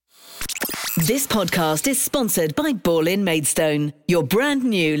This podcast is sponsored by Ball in Maidstone, your brand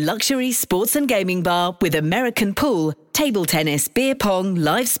new luxury sports and gaming bar with American pool, table tennis, beer pong,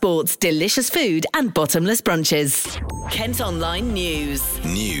 live sports, delicious food and bottomless brunches. Kent Online News.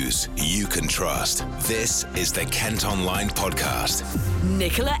 News you can trust. This is the Kent Online Podcast.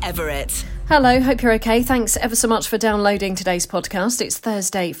 Nicola Everett. Hello, hope you're okay. Thanks ever so much for downloading today's podcast. It's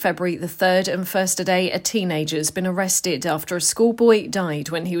Thursday, February the 3rd, and first today, a teenager's been arrested after a schoolboy died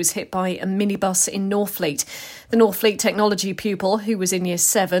when he was hit by a minibus in Northfleet. The Northfleet technology pupil, who was in Year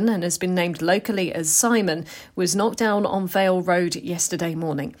 7 and has been named locally as Simon, was knocked down on Vale Road yesterday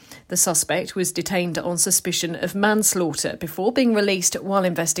morning. The suspect was detained on suspicion of manslaughter before being released while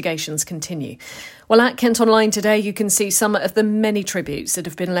investigations continue. Well, at Kent Online today, you can see some of the many tributes that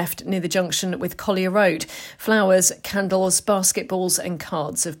have been left near the junction with Collier Road. Flowers, candles, basketballs and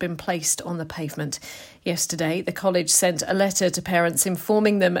cards have been placed on the pavement. Yesterday, the college sent a letter to parents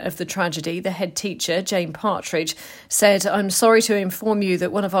informing them of the tragedy. The head teacher, Jane Partridge, said, "I'm sorry to inform you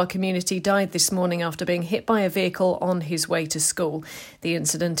that one of our community died this morning after being hit by a vehicle on his way to school. The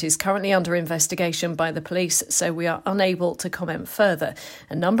incident is currently under investigation by the police, so we are unable to comment further.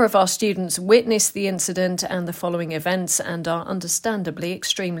 A number of our students witnessed the incident and the following events and are understandably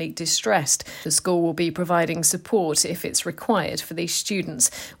extremely distressed. The school will be providing support if it's required for these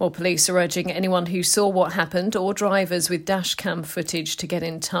students." Well, police are urging anyone who saw what happened or drivers with dash cam footage to get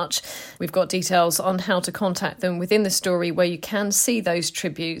in touch. We've got details on how to contact them within the story where you can see those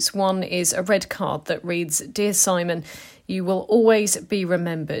tributes. One is a red card that reads, "Dear Simon, you will always be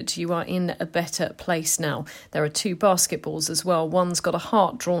remembered. You are in a better place now." There are 2 basketballs as well. One's got a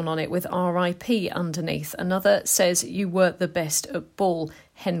heart drawn on it with RIP underneath. Another says, "You were the best at ball.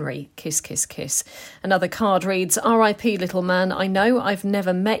 Henry, kiss, kiss, kiss." Another card reads, "RIP little man, I know I've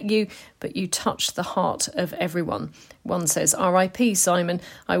never met you, but you touched the heart of everyone." One says, "RIP Simon,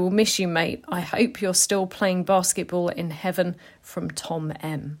 I will miss you mate. I hope you're still playing basketball in heaven, from Tom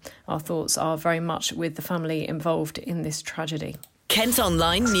M." Our thoughts are very much with the family involved in this tragedy. Kent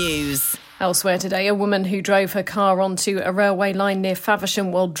Online News. Elsewhere today, a woman who drove her car onto a railway line near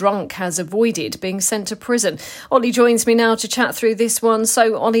Faversham while drunk has avoided being sent to prison. Ollie joins me now to chat through this one.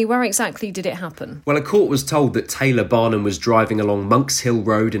 So, Ollie, where exactly did it happen? Well, a court was told that Taylor Barnum was driving along Monks Hill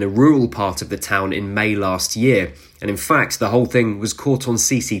Road in a rural part of the town in May last year. And in fact, the whole thing was caught on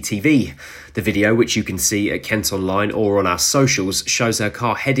CCTV. The video, which you can see at Kent Online or on our socials, shows her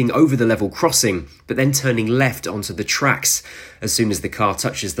car heading over the level crossing, but then turning left onto the tracks. As soon as the car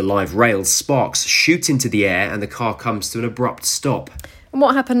touches the live rails, sparks shoot into the air and the car comes to an abrupt stop. And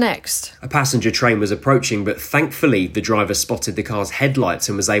what happened next? A passenger train was approaching, but thankfully the driver spotted the car's headlights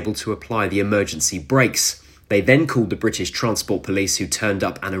and was able to apply the emergency brakes. They then called the British Transport Police, who turned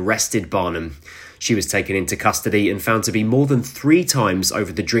up and arrested Barnum. She was taken into custody and found to be more than 3 times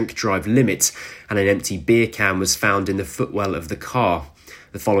over the drink-drive limit, and an empty beer can was found in the footwell of the car.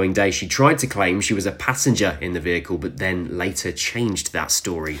 The following day, she tried to claim she was a passenger in the vehicle, but then later changed that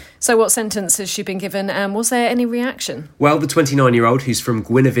story. So what sentence has she been given, and was there any reaction? Well, the 29-year-old, who's from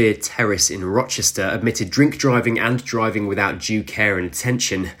Guinevere Terrace in Rochester, admitted drink driving and driving without due care and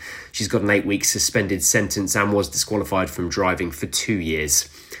attention. She's got an 8-week suspended sentence and was disqualified from driving for 2 years.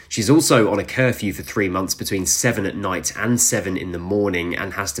 She's also on a curfew for 3 months between 7 at night and 7 in the morning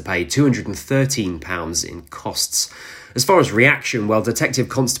and has to pay £213 in costs. As far as reaction, well, Detective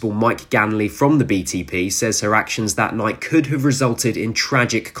Constable Mike Ganley from the BTP says her actions that night could have resulted in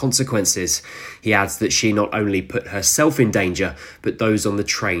tragic consequences. He adds that she not only put herself in danger, but those on the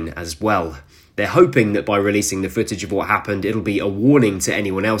train as well. They're hoping that by releasing the footage of what happened, it'll be a warning to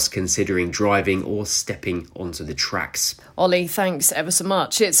anyone else considering driving or stepping onto the tracks. Ollie, thanks ever so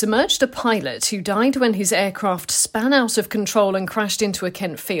much. It's emerged a pilot who died when his aircraft span out of control and crashed into a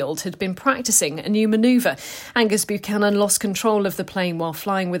Kent field had been practising a new manoeuvre. Angus Buchanan lost control of the plane while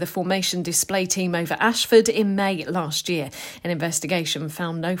flying with a formation display team over Ashford in May last year. An investigation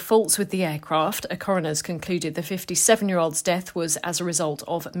found no faults with the aircraft. A coroner's concluded the 57-year-old's death was as a result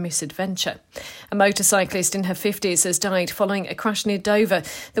of misadventure. A motorcyclist in her 50s has died following a crash near Dover.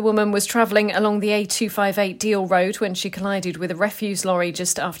 The woman was travelling along the A258 Deal Road when she collided with a refuse lorry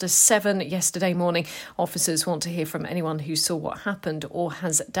just after 7 yesterday morning. Officers want to hear from anyone who saw what happened or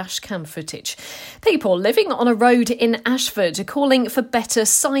has dashcam footage. People living on a road in Ashford are calling for better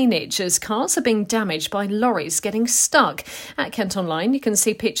signage as cars are being damaged by lorries getting stuck. At Kent Online, you can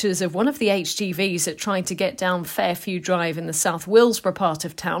see pictures of one of the HGVs that tried to get down Fairview Drive in the South Willsborough part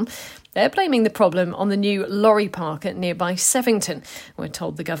of town. They're blaming the problem on the new lorry park at nearby Sevington. We're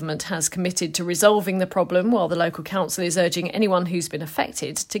told the government has committed to resolving the problem, while the local council is urging anyone who's been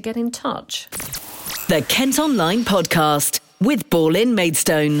affected to get in touch. The Kent Online Podcast with Ball in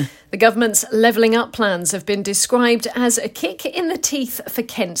Maidstone. The government's levelling up plans have been described as a kick in the teeth for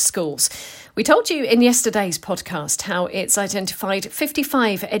Kent schools. We told you in yesterday's podcast how it's identified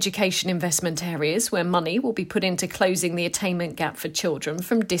 55 education investment areas where money will be put into closing the attainment gap for children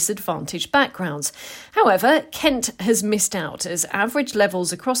from disadvantaged backgrounds. However, Kent has missed out as average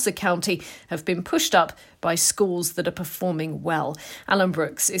levels across the county have been pushed up by schools that are performing well. Alan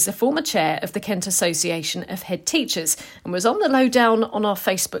Brooks is the former chair of the Kent Association of Head Teachers and was on the lowdown on our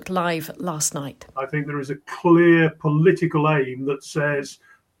Facebook Live last night. I think there is a clear political aim that says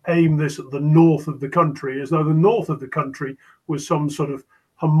aim this at the north of the country, as though the north of the country was some sort of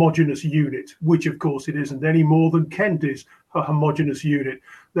homogenous unit, which of course it isn't any more than Kent is a homogenous unit.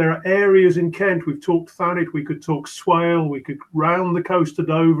 There are areas in Kent, we've talked Thanet, we could talk Swale, we could round the coast to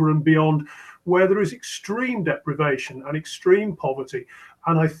Dover and beyond, where there is extreme deprivation and extreme poverty.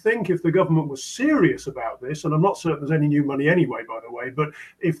 And I think if the government was serious about this, and I'm not certain there's any new money anyway, by the way, but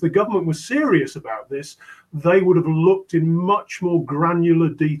if the government was serious about this, they would have looked in much more granular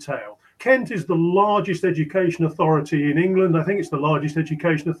detail. Kent is the largest education authority in England. I think it's the largest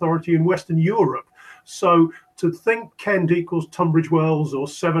education authority in Western Europe. So to think Kent equals Tunbridge Wells or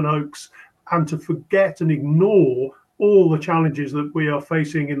Sevenoaks and to forget and ignore all the challenges that we are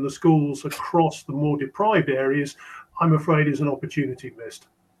facing in the schools across the more deprived areas, I'm afraid is an opportunity missed.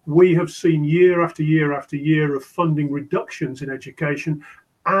 We have seen year after year after year of funding reductions in education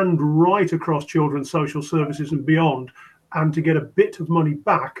and right across children's social services and beyond. And to get a bit of money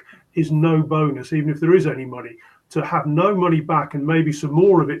back is no bonus, even if there is any money. To have no money back and maybe some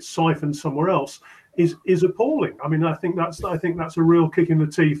more of it siphoned somewhere else is appalling. I mean, I think that's a real kick in the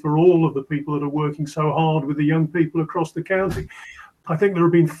teeth for all of the people that are working so hard with the young people across the county. I think there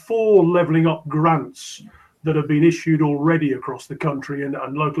have been 4 levelling up grants that have been issued already across the country, and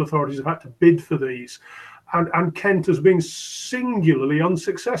local authorities have had to bid for these. And Kent has been singularly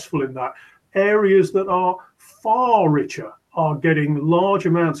unsuccessful in that. Areas that are far richer are getting large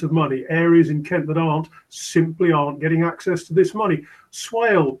amounts of money. Areas in Kent that simply aren't getting access to this money.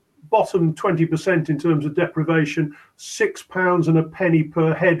 Swale, bottom 20% in terms of deprivation, £6 and a penny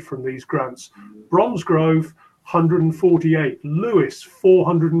per head from these grants. Bromsgrove, 148, Lewis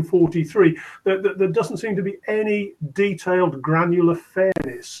 443. There doesn't seem to be any detailed granular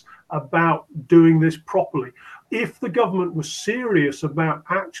fairness about doing this properly. If the government was serious about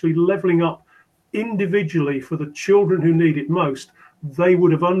actually levelling up individually for the children who need it most, they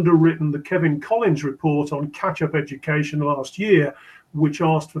would have underwritten the Kevin Collins report on catch-up education last year, which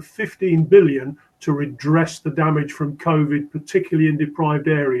asked for 15 billion to redress the damage from COVID, particularly in deprived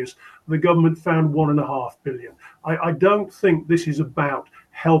areas. The government found 1.5 billion. I don't think this is about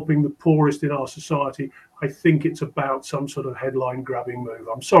helping the poorest in our society. I think it's about some sort of headline grabbing move.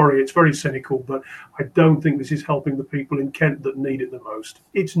 I'm sorry, it's very cynical, but I don't think this is helping the people in Kent that need it the most.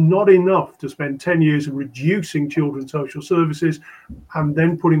 It's not enough to spend 10 years reducing children's social services and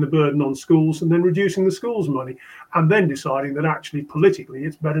then putting the burden on schools and then reducing the schools' money and then deciding that actually politically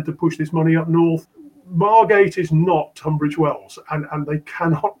it's better to push this money up north. Margate is not Tunbridge Wells, and they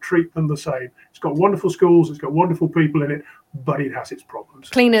cannot treat them the same. It's got wonderful schools, it's got wonderful people in it, but it has its problems.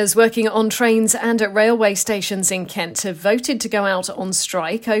 Cleaners working on trains and at railway stations in Kent have voted to go out on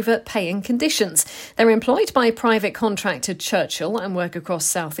strike over pay and conditions. They're employed by private contractor Churchill and work across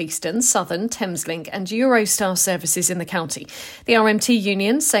South Eastern, Southern, Thameslink and Eurostar services in the county. The RMT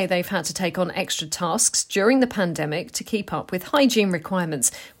unions say they've had to take on extra tasks during the pandemic to keep up with hygiene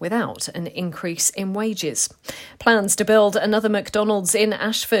requirements without an increase in wages. Plans to build another McDonald's in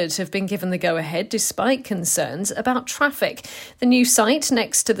Ashford have been given the go-ahead despite concerns about traffic. The new site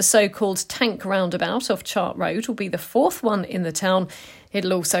next to the so-called tank roundabout off Chart Road will be the 4th one in the town.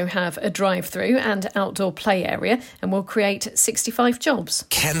 It'll also have a drive-through and outdoor play area and will create 65 jobs.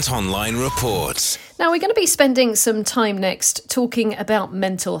 Kent Online reports. Now, we're going to be spending some time next talking about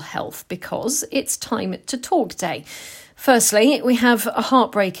mental health because it's Time to Talk Day. Firstly, we have a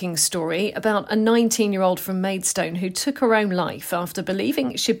heartbreaking story about a 19-year-old from Maidstone who took her own life after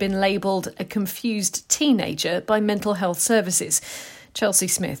believing she'd been labelled a confused teenager by mental health services. Chelsea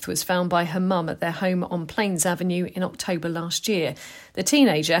Smith was found by her mum at their home on Plains Avenue in October last year. The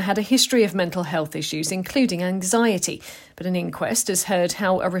teenager had a history of mental health issues, including anxiety, but an inquest has heard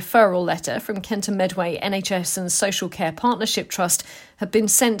how a referral letter from Kenton Medway NHS and Social Care Partnership Trust had been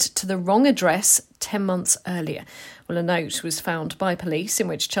sent to the wrong address 10 months earlier. Well, a note was found by police in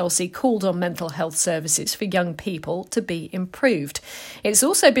which Chelsea called on mental health services for young people to be improved. It's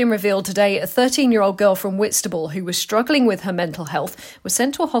also been revealed today a 13-year-old girl from Whitstable who was struggling with her mental health was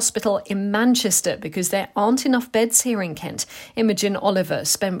sent to a hospital in Manchester because there aren't enough beds here in Kent. Imogen Oliver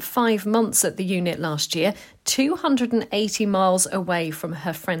spent 5 months at the unit last year. 280 80 miles away from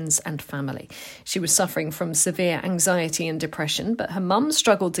her friends and family. She was suffering from severe anxiety and depression, but her mum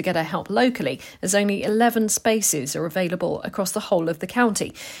struggled to get her help locally, as only 11 spaces are available across the whole of the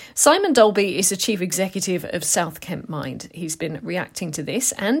county. Simon Dolby is the Chief Executive of South Kent Mind. He's been reacting to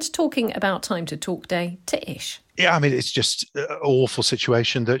this and talking about Time to Talk Day to Ish. Yeah, I mean, it's just an awful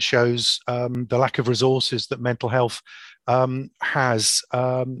situation that shows the lack of resources that mental health has.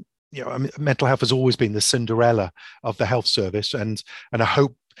 Mental health has always been the Cinderella of the health service, and I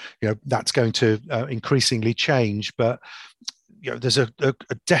hope that's going to increasingly change. But there's a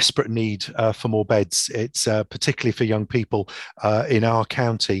desperate need for more beds. It's particularly for young people in our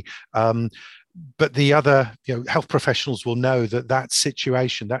county. But the other, health professionals will know that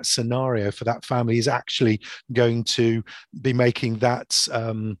situation, that scenario for that family is actually going to be making that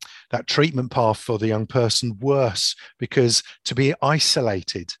treatment path for the young person worse, because to be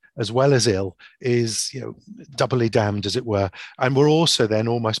isolated as well as ill is, doubly damned, as it were. And we're also then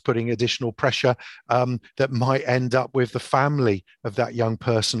almost putting additional pressure that might end up with the family of that young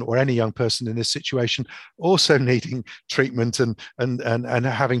person, or any young person in this situation, also needing treatment and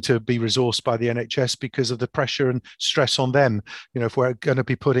having to be resourced by the NHS because of the pressure and stress on them. If we're going to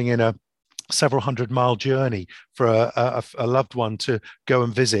be putting in a several 100-mile journey for a loved one to go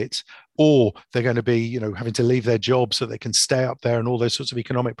and visit, or they're going to be, having to leave their job so they can stay up there, and all those sorts of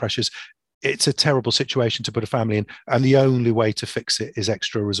economic pressures. It's a terrible situation to put a family in, and the only way to fix it is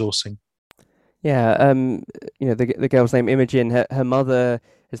extra resourcing. Yeah, the girl's name, Imogen, her mother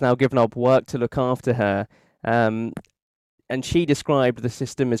has now given up work to look after her, and she described the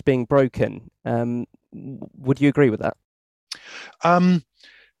system as being broken. Would you agree with that?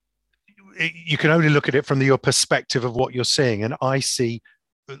 You can only look at it from your perspective of what you're seeing, and I see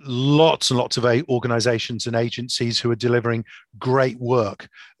lots and lots of organizations and agencies who are delivering great work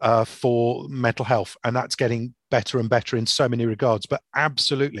for mental health, and that's getting better and better in so many regards. But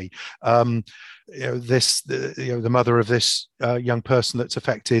absolutely, the mother of this young person that's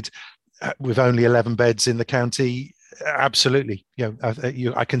affected, with only 11 beds in the county, absolutely,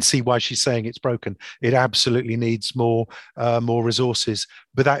 I can see why she's saying it's broken. It absolutely needs more resources,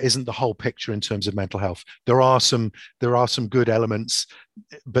 but that isn't the whole picture in terms of mental health. There are some good elements,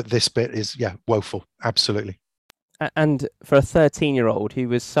 but this bit is woeful. Absolutely. And for a 13-year-old who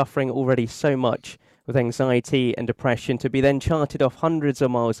was suffering already so much with anxiety and depression, to be then charted off hundreds of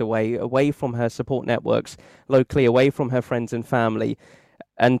miles away from her support networks locally, away from her friends and family,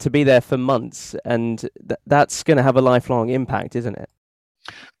 and to be there for months, and that's going to have a lifelong impact, isn't it?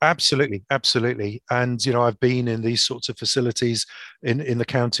 Absolutely. And I've been in these sorts of facilities in the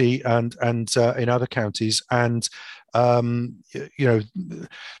county and in other counties, and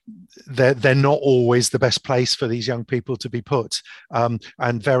they're not always the best place for these young people to be put,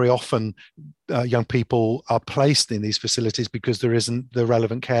 and very often young people are placed in these facilities because there isn't the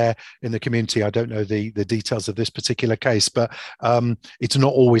relevant care in the community. I don't know the details of this particular case, but it's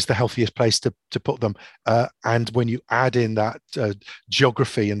not always the healthiest place to put them, and when you add in that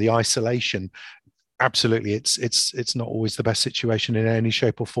geography and the isolation, absolutely, it's not always the best situation in any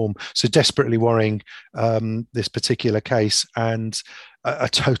shape or form. So desperately worrying, this particular case, and I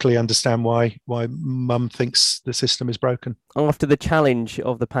totally understand why Mum thinks the system is broken. After the challenge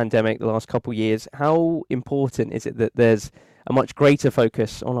of the pandemic the last couple of years, how important is it that there's a much greater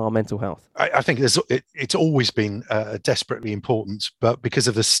focus on our mental health? I think it's always been desperately important, but because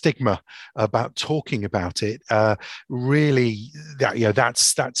of the stigma about talking about it, really,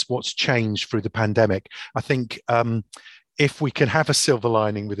 that's what's changed through the pandemic. I think if we can have a silver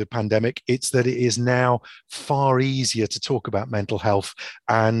lining with the pandemic, it's that it is now far easier to talk about mental health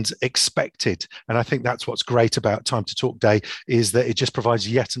and expected. And I think that's what's great about Time to Talk Day, is that it just provides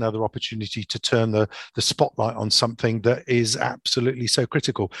yet another opportunity to turn the spotlight on something that is absolutely so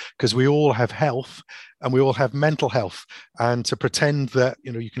critical, because we all have health and we all have mental health. And to pretend that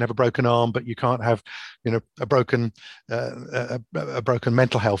you can have a broken arm but you can't have a broken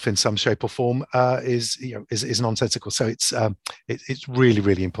mental health in some shape or form is nonsensical. So it's really,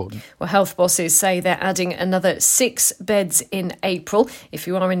 really important. Well, health bosses say they're adding another 6 beds in April. If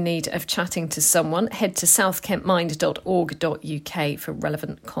you are in need of chatting to someone, head to southkentmind.org.uk for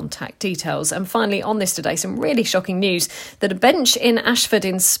relevant contact details. And finally, on this today, some really shocking news that a bench in Ashford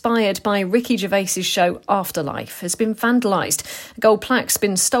inspired by Ricky Gervais's show Afterlife has been vandalised. A gold plaque's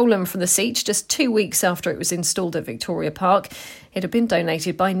been stolen from the seat just 2 weeks after it was installed at Victoria Park. It had been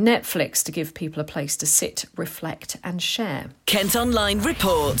donated by Netflix to give people a place to sit, reflect and share. Kent Online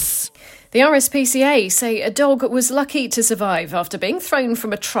reports. The RSPCA say a dog was lucky to survive after being thrown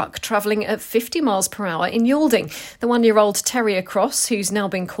from a truck travelling at 50 miles per hour in Yalding. The 1-year-old terrier cross, who's now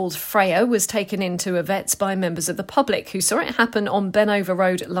been called Freya, was taken into a vet's by members of the public who saw it happen on Benover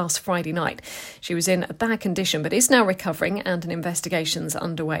Road last Friday night. She was in a bad condition but is now recovering, and an investigation's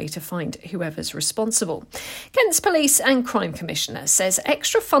underway to find whoever's responsible. Kent's Police and Crime Commissioner says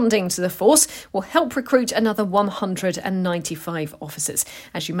extra funding to the force will help recruit another 195 officers.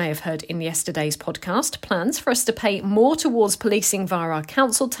 As you may have heard in yesterday's podcast, plans for us to pay more towards policing via our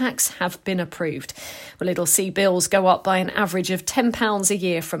council tax have been approved. Well, it'll see bills go up by an average of £10 a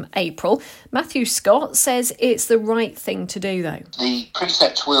year from April. Matthew Scott says it's the right thing to do, though. The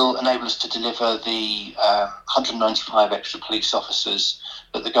precept will enable us to deliver the 195 extra police officers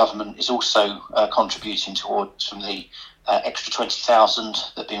that the government is also contributing towards from the extra 20,000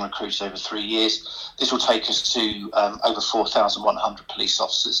 that are being recruited over 3 years. This will take us to over 4,100 police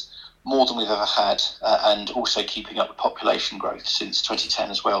officers, more than we've ever had, and also keeping up with population growth since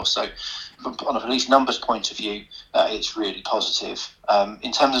 2010 as well. So on a police numbers point of view, it's really positive.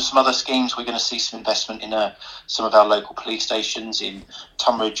 In terms of some other schemes, we're going to see some investment in some of our local police stations in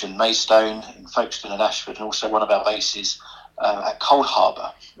Tunbridge and Maidstone, in Folkestone and Ashford, and also one of our bases at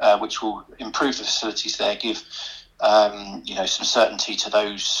Coldharbour, which will improve the facilities there, give some certainty to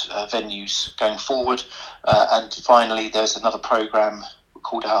those venues going forward. And finally, there's another programme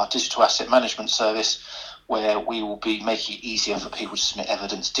called our Digital Asset Management Service, where we will be making it easier for people to submit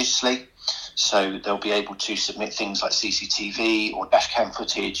evidence digitally. So they'll be able to submit things like CCTV or dashcam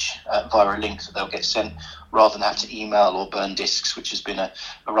footage via a link that they'll get sent, rather than have to email or burn discs, which has been a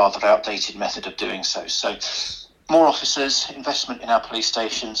rather outdated method of doing so. So more officers, investment in our police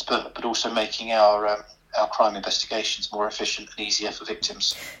stations, but also making our crime investigations more efficient and easier for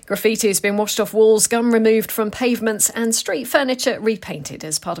victims. Graffiti has been washed off walls, gum removed from pavements and street furniture repainted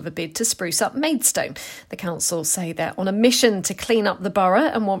as part of a bid to spruce up Maidstone. The council say they're on a mission to clean up the borough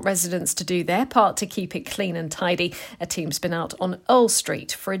and want residents to do their part to keep it clean and tidy. A team's been out on Earl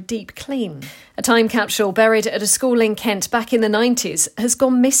Street for a deep clean. A time capsule buried at a school in Kent back in the 90s has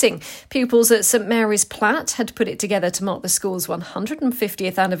gone missing. Pupils at St Mary's Platt had put it together to mark the school's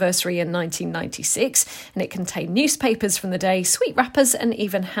 150th anniversary in 1996. And it contained newspapers from the day, sweet wrappers and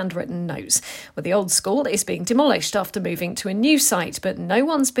even handwritten notes. Well, the old school is being demolished after moving to a new site, but no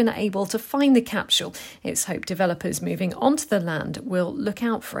one's been able to find the capsule. It's hoped developers moving onto the land will look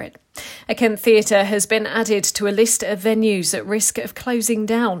out for it. A Kent theatre has been added to a list of venues at risk of closing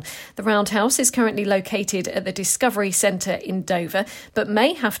down. The Roundhouse is currently located at the Discovery Centre in Dover, but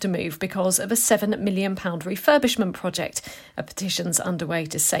may have to move because of a £7 million refurbishment project. A petition's underway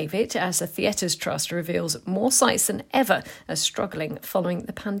to save it, as the Theatres Trust reveals more sites than ever are struggling following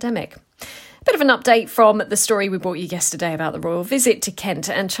the pandemic. Bit of an update from the story we brought you yesterday about the royal visit to Kent,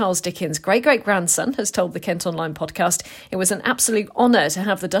 and Charles Dickens' great-great-grandson has told the Kent Online podcast it was an absolute honour to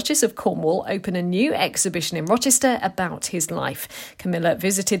have the Duchess of Cornwall open a new exhibition in Rochester about his life. Camilla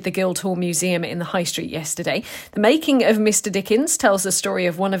visited the Guildhall Museum in the High Street yesterday. The Making of Mr Dickens tells the story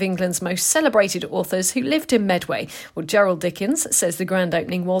of one of England's most celebrated authors who lived in Medway. Well, Gerald Dickens says the grand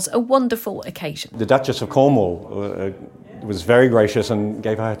opening was a wonderful occasion. The Duchess of Cornwall was very gracious and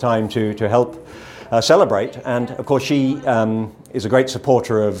gave her time to help celebrate. And of course she is a great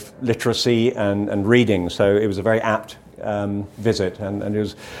supporter of literacy and reading, so it was a very apt visit. And it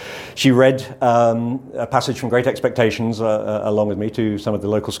was, she read a passage from Great Expectations along with me to some of the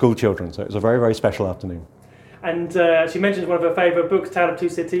local school children, so it was a very, very special afternoon. And she mentions one of her favourite books, Tale of Two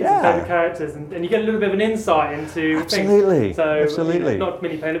Cities, and favourite characters, and you get a little bit of an insight into things. So, absolutely. Not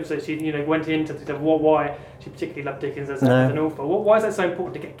many episodes, she went into why she particularly loved Dickens as an author. Why is that so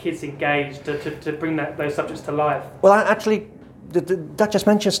important to get kids engaged, to bring those subjects to life? Well, actually, the Duchess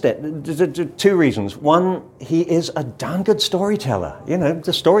mentions it. Two reasons. One, he is a darn good storyteller.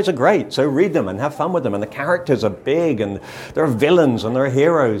 The stories are great, so read them and have fun with them. And the characters are big, and there are villains and there are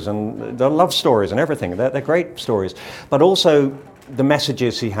heroes and there are love stories and everything. They're great stories. But also the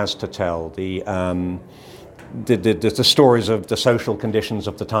messages he has to tell, the stories of the social conditions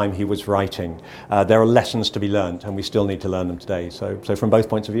of the time he was writing. There are lessons to be learnt, and we still need to learn them today. So from both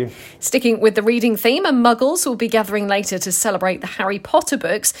points of view. Sticking with the reading theme, and Muggles will be gathering later to celebrate the Harry Potter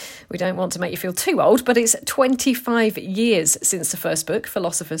books. We don't want to make you feel too old, but it's 25 years since the first book,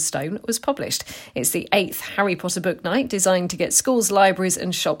 Philosopher's Stone, was published. It's the 8th Harry Potter book night, designed to get schools, libraries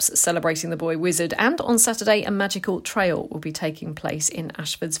and shops celebrating the boy wizard. And on Saturday, a magical trail will be taking place in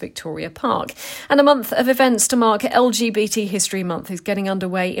Ashford's Victoria Park. And a month of events to mark LGBT History Month is getting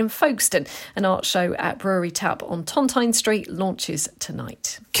underway in Folkestone. An art show at Brewery Tap on Tontine Street launches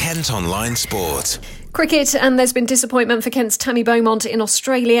tonight. Kent Online Sport. Cricket, and there's been disappointment for Kent's Tammy Beaumont in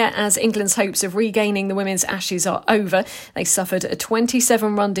Australia as England's hopes of regaining the women's Ashes are over. They suffered a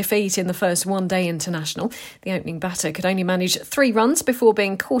 27-run defeat in the first one-day international. The opening batter could only manage 3 runs before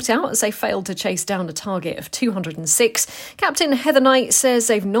being caught out as they failed to chase down a target of 206. Captain Heather Knight says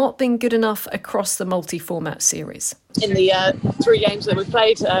they've not been good enough across the multi-format series. In the 3 games that we've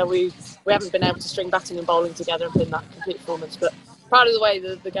played, we haven't been able to string batting and bowling together and put in that complete performance, but proud of the way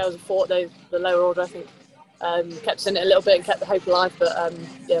the girls have fought. The lower order, I think, kept us in it a little bit and kept the hope alive, but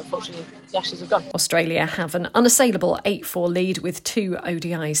unfortunately the Ashes have gone. Australia have an unassailable 8-4 lead with 2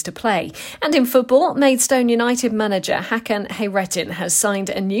 ODIs to play. And in football, Maidstone United manager Hakan Hayrettin has signed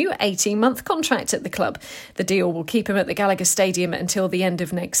a new 18-month contract at the club. The deal will keep him at the Gallagher Stadium until the end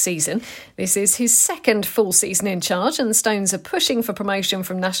of next season. This is his 2nd full season in charge, and the Stones are pushing for promotion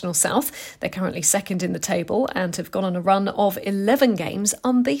from National South. They're currently 2nd in the table and have gone on a run of 11 games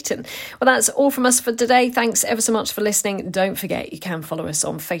unbeaten. Well, that's all from us for today. Thanks ever so much for listening. Don't forget, you can follow us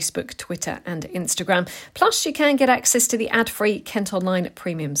on Facebook, Twitter and Instagram. Plus, you can get access to the ad-free Kent Online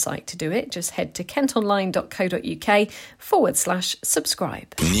premium site. To do it, just head to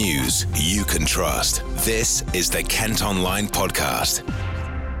kentonline.co.uk/subscribe. News you can trust. This is the Kent Online Podcast.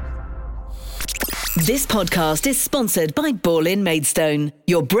 This podcast is sponsored by Ball-in Maidstone,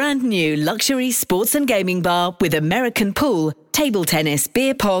 your brand new luxury sports and gaming bar with American pool, table tennis,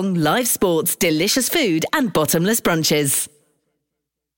 beer pong, live sports, delicious food and bottomless brunches.